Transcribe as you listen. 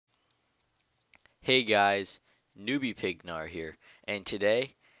Hey guys, Newbie Pignar here, and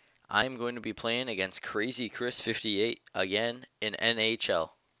today I'm going to be playing against Crazy Chris 58 again in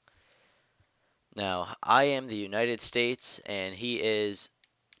NHL. Now, I am the United States and he is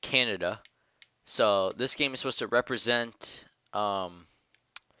Canada, so this game is supposed to represent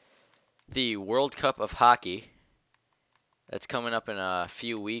the World Cup of Hockey that's coming up in a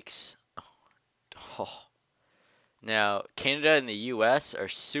few weeks. Oh. Now, Canada and the US are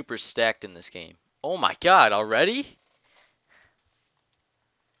super stacked in this game. Oh my god, already?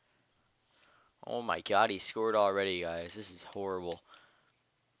 Oh my god, he scored already, guys. This is horrible.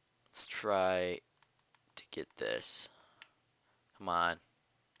 Let's try to get this. Come on.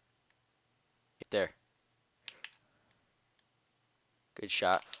 Get there. Good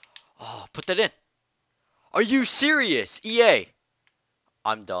shot. Oh, put that in. Are you serious? EA.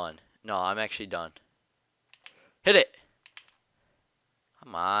 I'm done. No, I'm actually done. Hit it.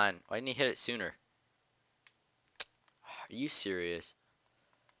 Come on. Why didn't he hit it sooner? Are you serious?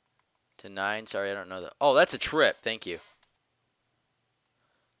 To 9. Sorry, I don't know that. Oh, that's a trip. Thank you.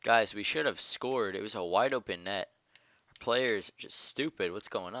 Guys, we should have scored. It was a wide open net. Our players are just stupid. What's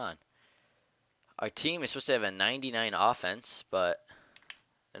going on? Our team is supposed to have a 99 offense, but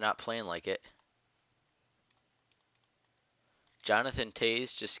they're not playing like it. Jonathan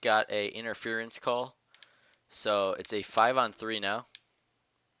Tays just got a interference call. So it's a 5-on-3 now.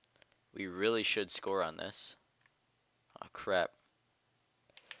 We really should score on this. Oh, crap.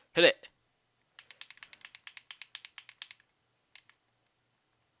 Hit it.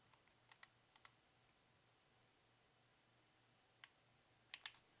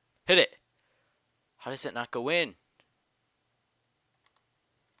 Hit it. How does it not go in?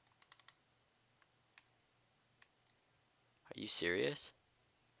 Are you serious?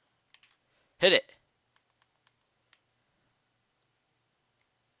 Hit it.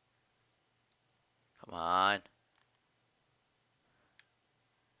 Come on.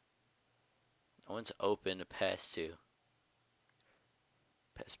 No one's open to pass to.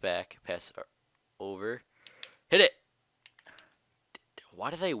 Pass back. Pass over. Hit it. Why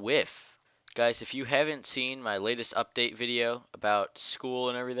do they whiff? Guys, if you haven't seen my latest update video about school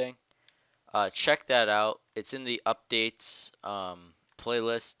and everything, check that out. It's in the updates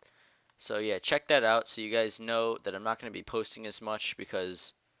playlist. So yeah, check that out so you guys know that I'm not going to be posting as much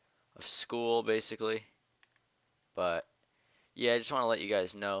because of school, basically. But yeah, I just want to let you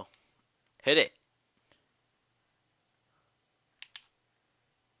guys know. Hit it.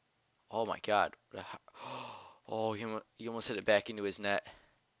 Oh my god. Oh, he almost hit it back into his net.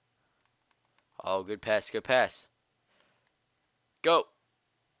 Oh, good pass, good pass. Go.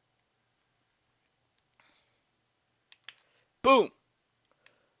 Boom.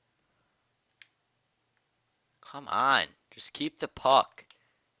 Come on. Just keep the puck.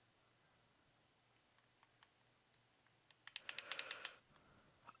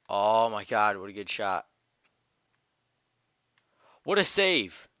 Oh my god, what a good shot. What a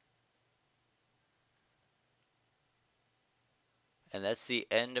save. And that's the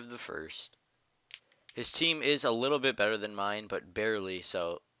end of the first. His team is a little bit better than mine, but barely,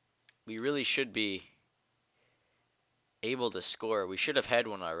 so we really should be able to score. We should have had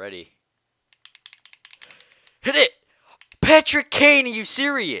one already. Hit it! Patrick Kane, are you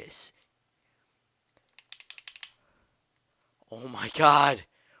serious? Oh my god.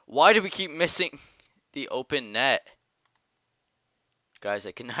 Why do we keep missing the open net? Guys,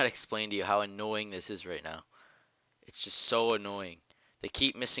 I cannot explain to you how annoying this is right now. It's just so annoying. They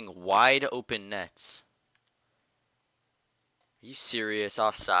keep missing wide open nets. Are you serious?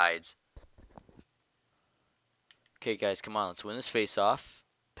 Offsides. Okay, guys, come on. Let's win this face-off.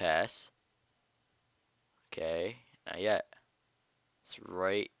 Pass. Okay, not yet. It's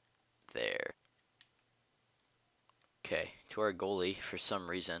right there. Okay, to our goalie for some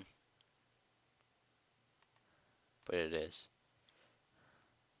reason. But it is.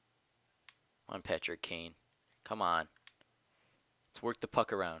 On Patrick Kane. Come on. Let's work the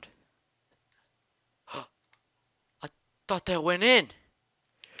puck around. I thought that went in.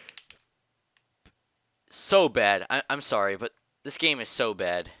 So bad. I'm sorry, but this game is so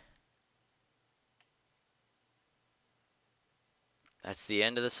bad. That's the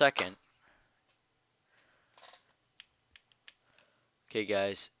end of the second. Okay,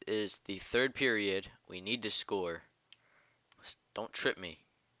 guys, it is the third period. We need to score. Don't trip me.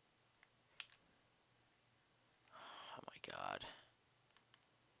 Oh my god.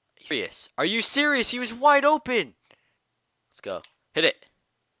 Serious? Are you serious? He was wide open. Let's go. Hit it.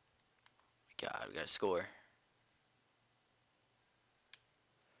 Oh my god, we gotta score.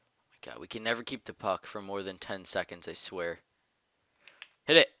 Oh my god, we can never keep the puck for more than 10 seconds, I swear.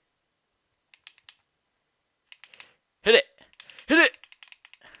 Hit it.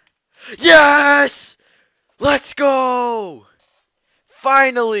 go!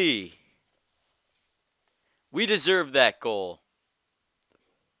 Finally! We deserve that goal.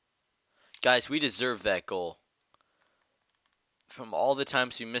 Guys, we deserve that goal. From all the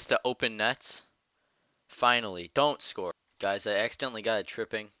times we missed the open nets, finally, don't score. Guys, I accidentally got a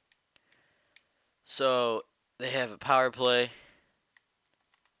tripping. So, they have a power play.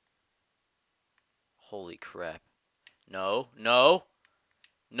 Holy crap. No, no,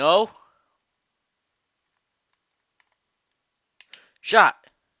 no. Shot.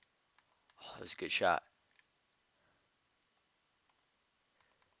 Oh, that was a good shot.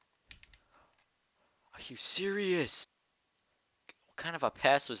 Are you serious? What kind of a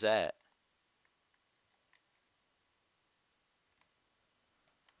pass was that?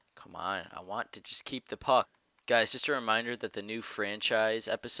 Come on, I want to just keep the puck. Guys, just a reminder that the new franchise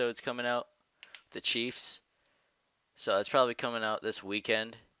episode's coming out. The Chiefs. So it's probably coming out this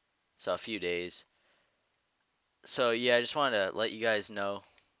weekend. So a few days. So yeah, I just wanted to let you guys know.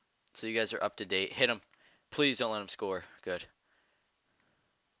 So you guys are up to date. Hit him. Please don't let him score. Good.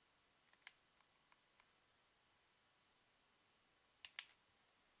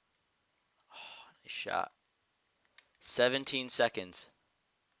 Oh, nice shot. 17 seconds.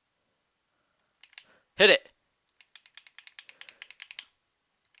 Hit it.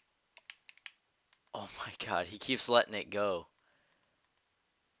 Oh my god, he keeps letting it go.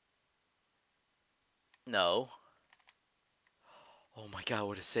 No. Oh my god,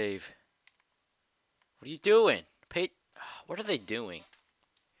 what a save. What are you doing? What are they doing?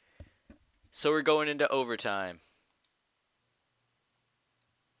 So we're going into overtime.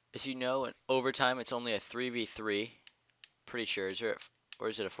 As you know, in overtime it's only a 3v3. Pretty sure. Or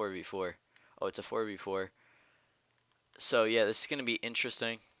is it a 4v4? Oh, it's a 4v4. So yeah, this is going to be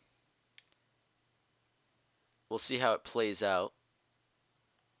interesting. We'll see how it plays out.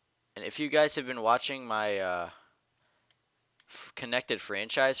 And if you guys have been watching my connected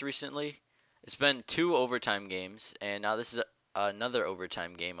franchise recently, it's been 2 overtime games, and now this is another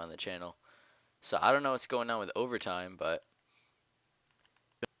overtime game on the channel. So I don't know what's going on with overtime, but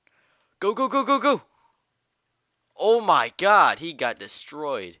go, go, go, go, go! Oh my god, he got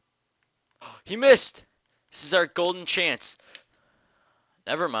destroyed. He missed! This is our golden chance.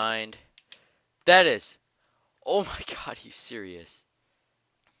 Never mind. That is. Oh my god, are you serious?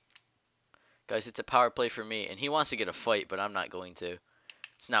 Guys, it's a power play for me, and he wants to get a fight, but I'm not going to.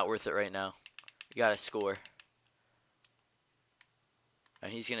 It's not worth it right now. You gotta score.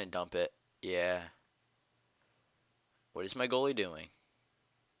 And he's gonna dump it. Yeah. What is my goalie doing?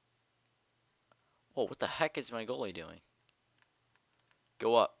 Oh, what the heck is my goalie doing?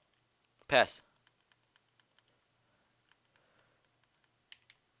 Go up. Pass.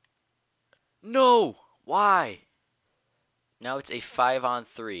 No! Why? Now it's a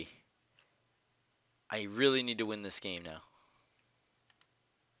 5-on-3. I really need to win this game now.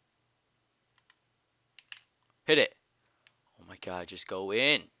 Hit it. Oh my god, just go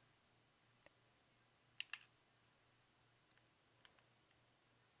in.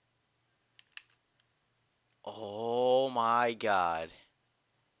 Oh my god.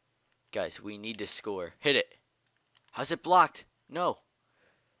 Guys, we need to score. Hit it. How's it blocked? No.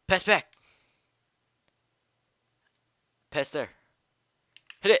 Pass back. Pass there.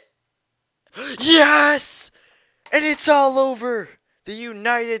 Hit it. Yes! And it's all over. The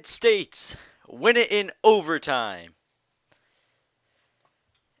United States win it in overtime.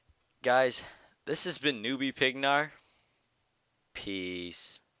 Guys, this has been Newbie Pignar.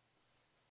 Peace.